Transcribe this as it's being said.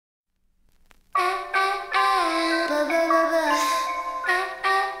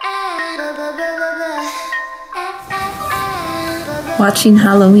watching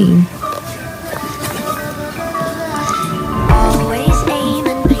Halloween. Always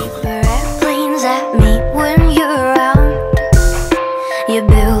aiming paper airplanes at me when you're around. You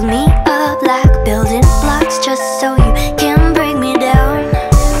build me up like building blocks just so you can break me down.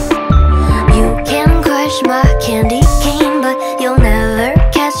 You can crush my candy cane, but you'll never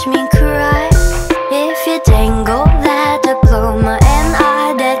catch me cry. If you tangle that diploma, and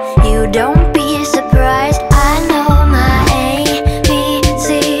I bet you don't be surprised. I know my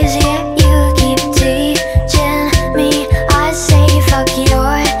ABCs, yeah, you keep teaching me. I say fuck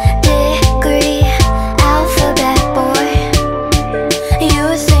your degree, alphabet boy. You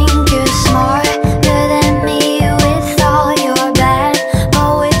think you're smarter than me with all your bad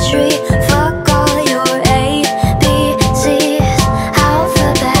poetry. Fuck all your ABCs,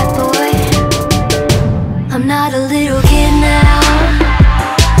 alphabet boy. I'm not a little kid now.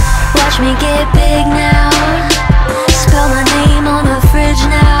 Watch me get big now. Spell my name on the fridge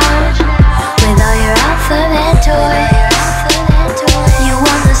now with all your alphabet toys. You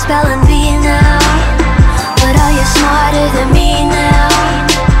want the spelling bee now, but are you smarter than me now?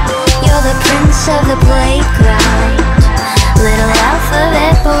 You're the prince of the playground.